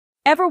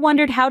Ever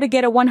wondered how to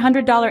get a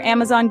 $100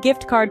 Amazon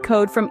gift card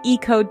code from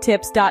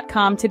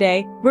ecodetips.com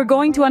today? We're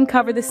going to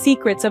uncover the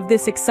secrets of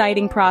this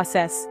exciting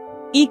process.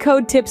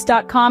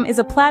 ecodetips.com is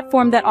a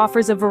platform that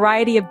offers a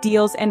variety of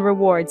deals and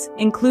rewards,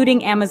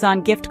 including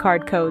Amazon gift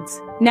card codes.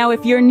 Now,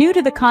 if you're new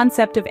to the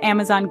concept of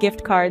Amazon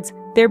gift cards,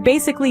 they're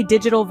basically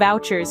digital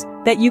vouchers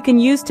that you can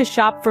use to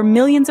shop for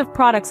millions of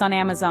products on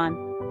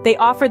Amazon. They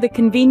offer the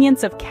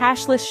convenience of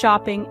cashless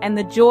shopping and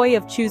the joy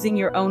of choosing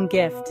your own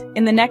gift.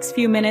 In the next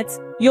few minutes,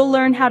 you'll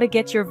learn how to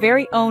get your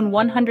very own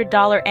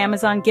 $100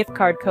 Amazon gift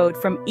card code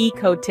from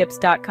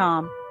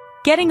ecodetips.com.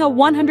 Getting a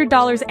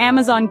 $100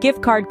 Amazon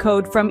gift card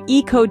code from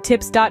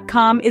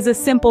ecodetips.com is a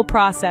simple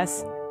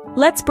process.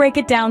 Let's break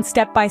it down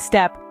step by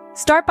step.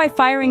 Start by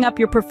firing up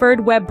your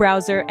preferred web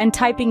browser and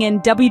typing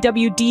in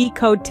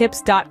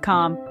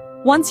www.ecodetips.com.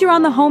 Once you're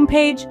on the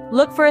homepage,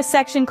 look for a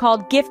section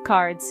called Gift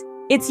Cards.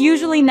 It's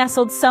usually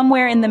nestled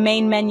somewhere in the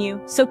main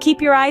menu, so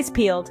keep your eyes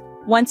peeled.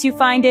 Once you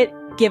find it,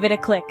 give it a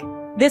click.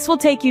 This will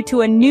take you to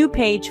a new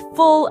page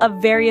full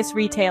of various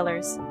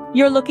retailers.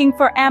 You're looking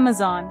for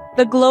Amazon,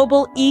 the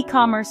global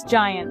e-commerce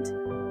giant.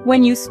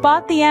 When you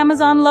spot the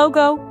Amazon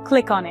logo,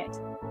 click on it.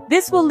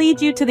 This will lead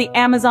you to the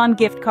Amazon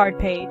gift card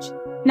page.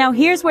 Now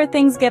here's where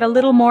things get a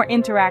little more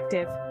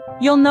interactive.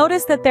 You'll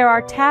notice that there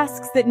are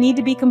tasks that need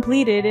to be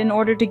completed in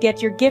order to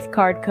get your gift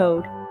card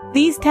code.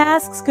 These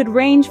tasks could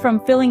range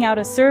from filling out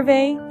a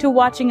survey, to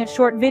watching a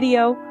short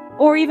video,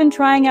 or even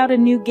trying out a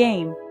new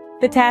game.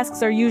 The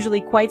tasks are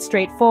usually quite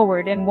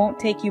straightforward and won't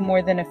take you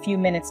more than a few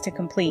minutes to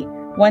complete.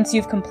 Once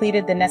you've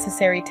completed the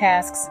necessary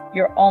tasks,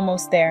 you're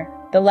almost there.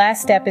 The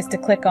last step is to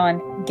click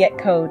on Get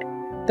Code.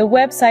 The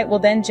website will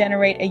then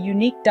generate a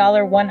unique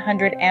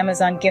 $100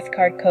 Amazon gift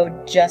card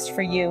code just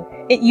for you.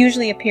 It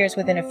usually appears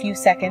within a few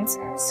seconds,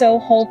 so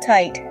hold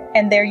tight,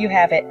 and there you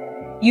have it.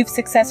 You've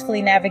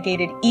successfully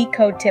navigated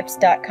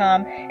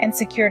ecodetips.com and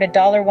secured a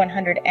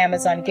 $100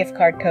 Amazon gift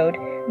card code.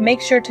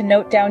 Make sure to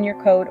note down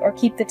your code or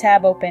keep the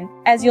tab open,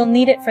 as you'll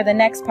need it for the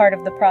next part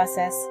of the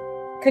process.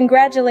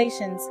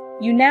 Congratulations!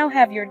 You now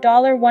have your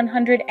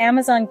 $100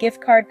 Amazon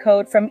gift card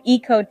code from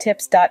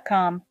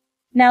ecodetips.com.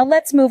 Now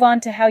let's move on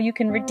to how you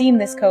can redeem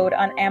this code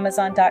on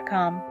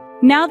Amazon.com.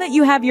 Now that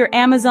you have your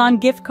Amazon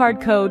gift card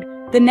code,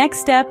 the next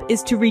step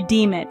is to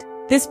redeem it.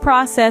 This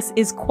process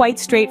is quite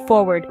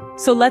straightforward,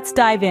 so let's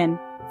dive in.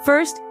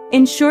 First,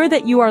 ensure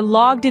that you are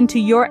logged into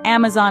your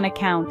Amazon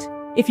account.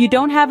 If you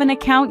don't have an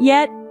account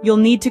yet, you'll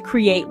need to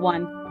create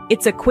one.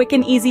 It's a quick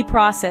and easy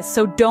process,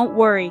 so don't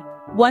worry.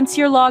 Once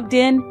you're logged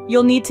in,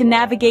 you'll need to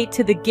navigate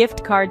to the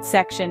gift card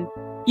section.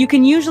 You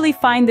can usually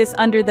find this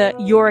under the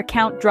Your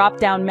Account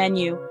drop-down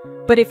menu,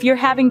 but if you're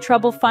having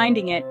trouble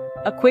finding it,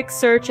 a quick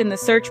search in the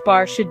search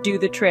bar should do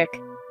the trick.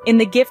 In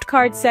the gift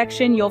card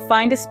section, you'll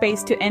find a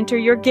space to enter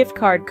your gift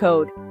card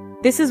code.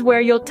 This is where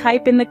you'll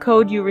type in the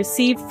code you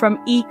received from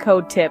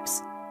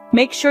ecodetips.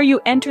 Make sure you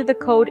enter the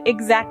code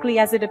exactly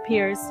as it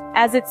appears,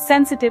 as it's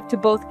sensitive to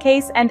both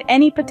case and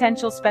any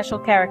potential special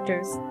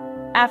characters.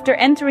 After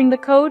entering the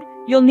code,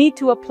 you'll need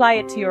to apply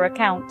it to your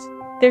account.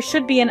 There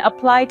should be an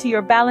Apply to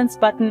Your Balance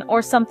button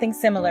or something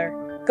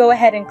similar. Go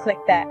ahead and click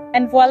that,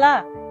 and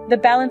voila! The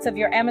balance of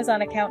your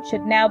Amazon account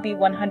should now be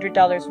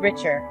 $100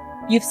 richer.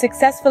 You've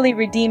successfully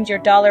redeemed your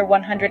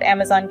 $100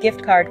 Amazon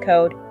gift card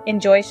code.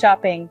 Enjoy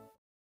shopping!